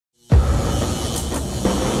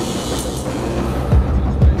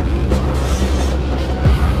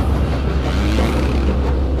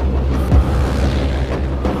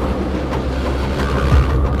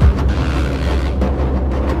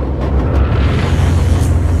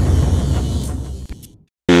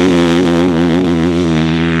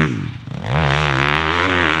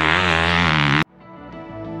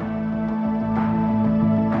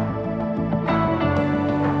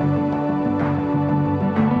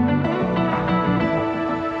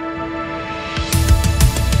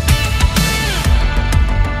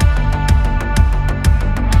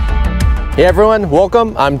Hey everyone,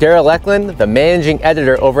 welcome. I'm Daryl Eklund, the managing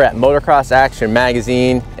editor over at Motocross Action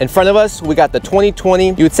magazine. In front of us, we got the 2020,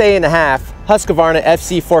 you would say and a half, Husqvarna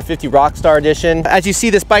FC450 Rockstar edition. As you see,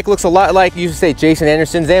 this bike looks a lot like, you would say, Jason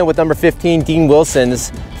Anderson's and with number 15, Dean Wilson's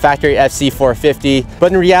factory FC450.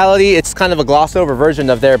 But in reality, it's kind of a glossed over version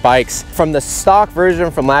of their bikes. From the stock version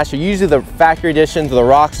from last year, usually the factory editions or the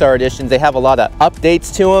Rockstar editions, they have a lot of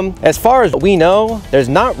updates to them. As far as we know, there's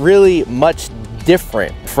not really much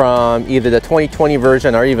different from either the 2020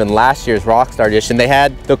 version or even last year's Rockstar edition. They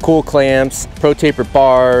had the cool clamps, pro taper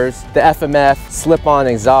bars, the FMF slip-on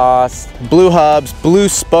exhaust, blue hubs, blue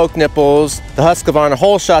spoke nipples, the Husqvarna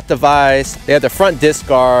hole shot device. They had the front disc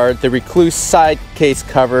guard, the Recluse side case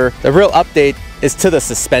cover. The real update is to the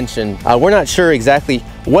suspension. We're not sure exactly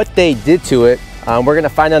what they did to it. We're going to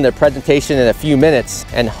find out in the presentation in a few minutes,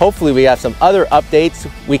 and hopefully we have some other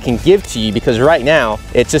updates we can give to you, because right now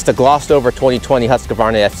it's just a glossed over 2020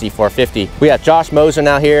 Husqvarna FC450. We have Josh Moser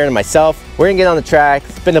now here and myself. We're going to get on the track,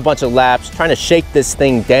 spin a bunch of laps, trying to shake this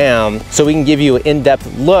thing down so we can give you an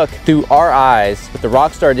in-depth look through our eyes with the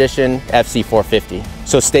Rockstar Edition FC450.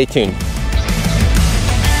 So stay tuned.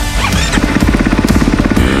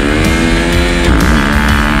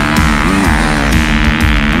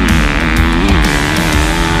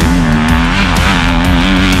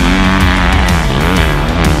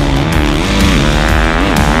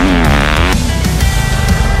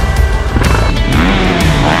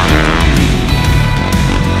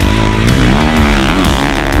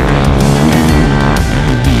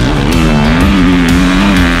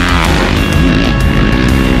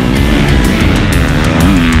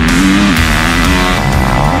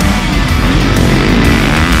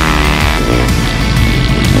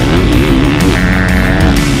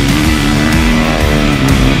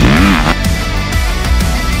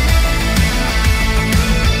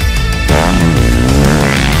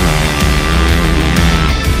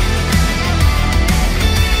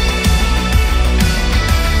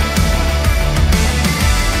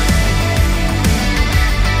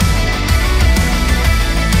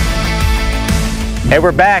 Hey,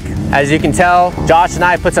 we're back. As you can tell, Josh and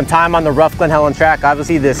I put some time on the rough Glen Helen track.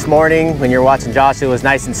 Obviously this morning when you're watching Josh, it was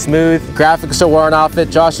nice and smooth. Graphics are worn off it.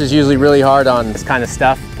 Josh is usually really hard on this kind of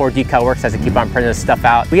stuff. Poor Decal Works has to keep on printing this stuff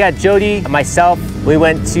out. We had Jody, myself, we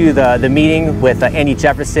went to the meeting with Andy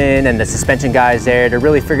Jefferson and the suspension guys there to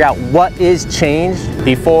really figure out what is changed.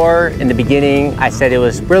 Before, in the beginning, I said it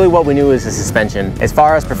was really what we knew was the suspension. As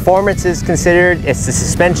far as performance is considered, it's the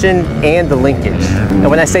suspension and the linkage. And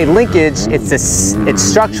when I say linkage, it's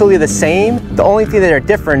structurally the same. The only thing that are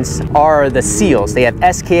different are the seals. They have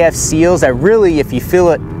SKF seals that really, if you feel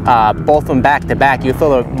it both of them back to back, you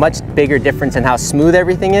feel a much bigger difference in how smooth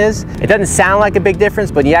everything is. It doesn't sound like a big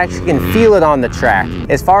difference, but you actually can feel it on the track.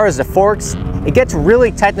 As far as the forks, it gets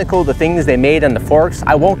really technical, the things they made on the forks.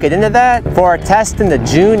 I won't get into that. For our test in the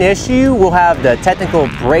June issue, we'll have the technical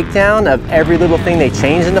breakdown of every little thing they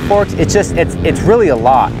changed in the forks. It's really a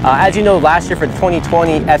lot. As you know, last year for the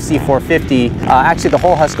 2020 FC450, actually the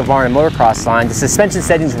whole Husqvarna motocross line, the suspension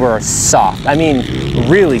settings were soft. I mean,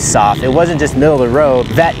 really soft. It wasn't just middle of the road,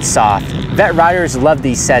 vet soft. Vet riders love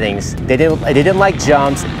these settings. They didn't like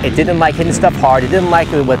jumps. It didn't like hitting stuff hard. It didn't like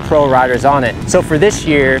it with pro riders on it. So for this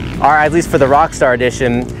year, or at least for the Rockstar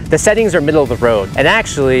Edition, the settings are middle of the road. And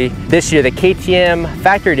actually, this year, the KTM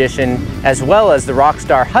Factory Edition, as well as the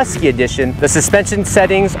Rockstar Husky Edition, the suspension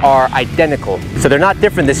settings are identical. So they're not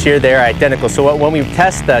different this year, they're identical. So when we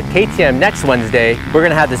test the KTM next Wednesday, we're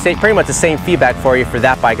gonna have pretty much the same feedback for you for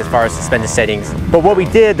that bike as far as suspension settings. But what we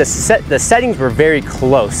did, the settings were very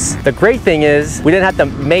close. The great thing is, we didn't have to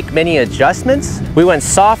make many adjustments. We went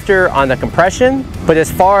softer on the compression, but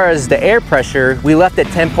as far as the air pressure, we left at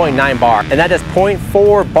 10.9 bar, and that is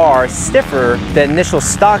 0.4 bar stiffer than initial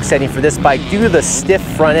stock setting for this bike due to the stiff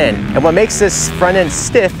front end. And what makes this front end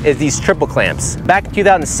stiff is these triple clamps. Back in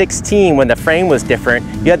 2016, when the frame was different,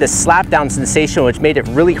 you had this slap down sensation which made it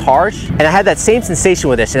really harsh, and I had that same sensation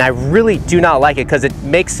with this, and I really do not like it because it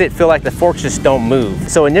makes it feel like the forks just don't move.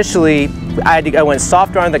 So initially, I went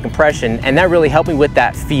softer on the compression, and that really helped me with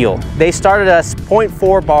that feel. They started us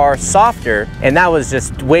 0.4 bar softer, and that was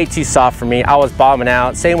just way too soft for me. I was bombing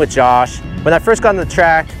out. Same with Josh. When I first got on the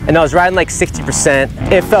track and I was riding like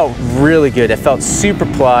 60%, it felt really good. It felt super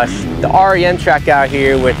plush. The REM track out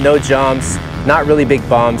here with no jumps, not really big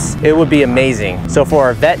bumps, it would be amazing. So for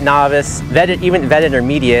a vet novice, even vet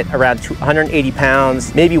intermediate, around 180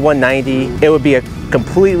 pounds, maybe 190, it would be a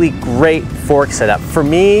completely great fork setup. For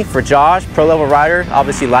me, for Josh, pro level rider,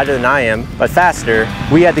 obviously lighter than I am, but faster,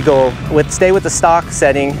 we had to stay with the stock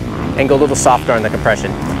setting and go a little softer on the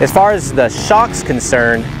compression. As far as the shock's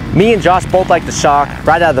concerned, me and Josh both like the shock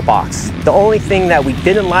right out of the box. The only thing that we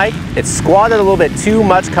didn't like, it squatted a little bit too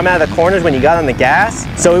much coming out of the corners when you got on the gas.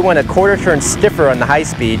 So we went a quarter turn stiffer on the high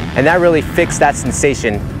speed, and that really fixed that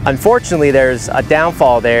sensation. Unfortunately, there's a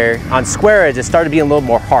downfall there. On square edge, it started being a little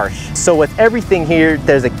more harsh. So with everything here,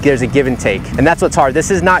 there's a give and take. And that's what's hard. This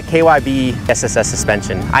is not KYB SSS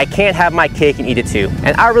suspension. I can't have my cake and eat it too.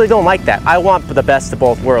 And I really don't like that. I want the best of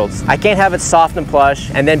both worlds. I can't have it soft and plush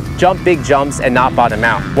and then jump big jumps and not bottom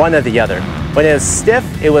out. One or the other. When it was stiff,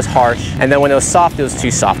 it was harsh. And then when it was soft, it was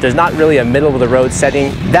too soft. There's not really a middle of the road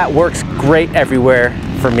setting. That works great everywhere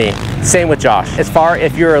for me. Same with Josh. As far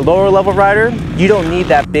if you're a lower level rider, you don't need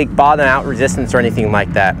that big bottom out resistance or anything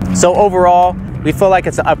like that. So overall, we feel like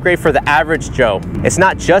it's an upgrade for the average Joe. It's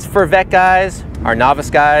not just for vet guys or novice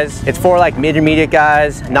guys. It's for like intermediate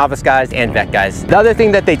guys, novice guys, and vet guys. The other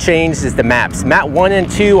thing that they changed is the maps. Map 1 and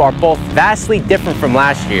 2 are both vastly different from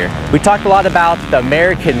last year. We talked a lot about the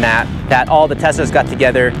American map that all the testers got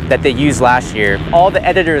together that they used last year. All the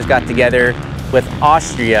editors got together with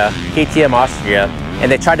Austria, KTM Austria,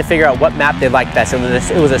 and they tried to figure out what map they liked best. And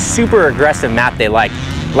it was a super aggressive map they liked.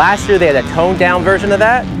 Last year they had a toned down version of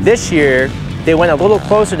that. This year, they went a little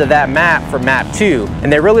closer to that map for map 2,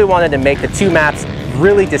 and they really wanted to make the two maps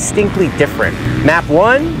really distinctly different. Map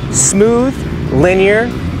 1, smooth, linear,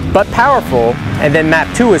 but powerful, and then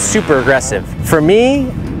map 2 is super aggressive. For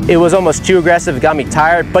me, it was almost too aggressive, it got me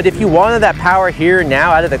tired, but if you wanted that power here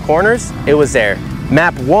now out of the corners, it was there.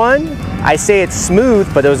 Map 1, I say it's smooth,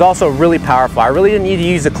 but it was also really powerful. I really didn't need to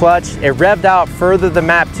use the clutch. It revved out further than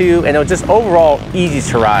map 2, and it was just overall easy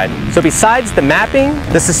to ride. So besides the mapping,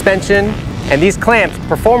 the suspension, and these clamps,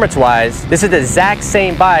 performance-wise, this is the exact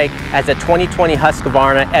same bike as the 2020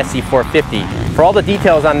 Husqvarna FC450. For all the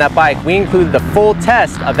details on that bike, we included the full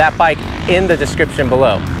test of that bike in the description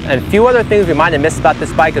below. And a few other things we might have missed about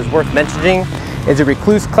this bike is worth mentioning is a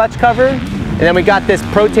recluse clutch cover, and then we got this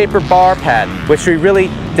Pro Taper bar pad, which we really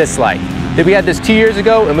dislike. We had this 2 years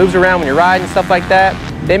ago, it moves around when you're riding and stuff like that.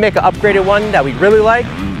 They make an upgraded one that we really like.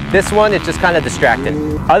 This one, it's just kind of distracted.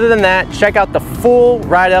 Other than that, check out the full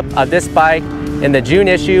write-up of this bike in the June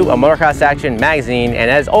issue of Motocross Action magazine.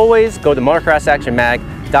 And as always, go to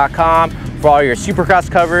motocrossactionmag.com for all your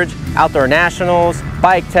supercross coverage, outdoor nationals,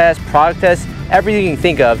 bike tests, product tests, everything you can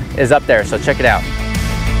think of is up there, so check it out.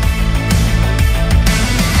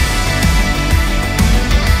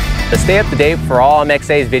 To stay up to date for all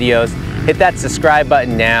MXA's videos, hit that subscribe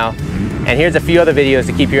button now. And here's a few other videos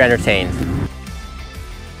to keep you entertained.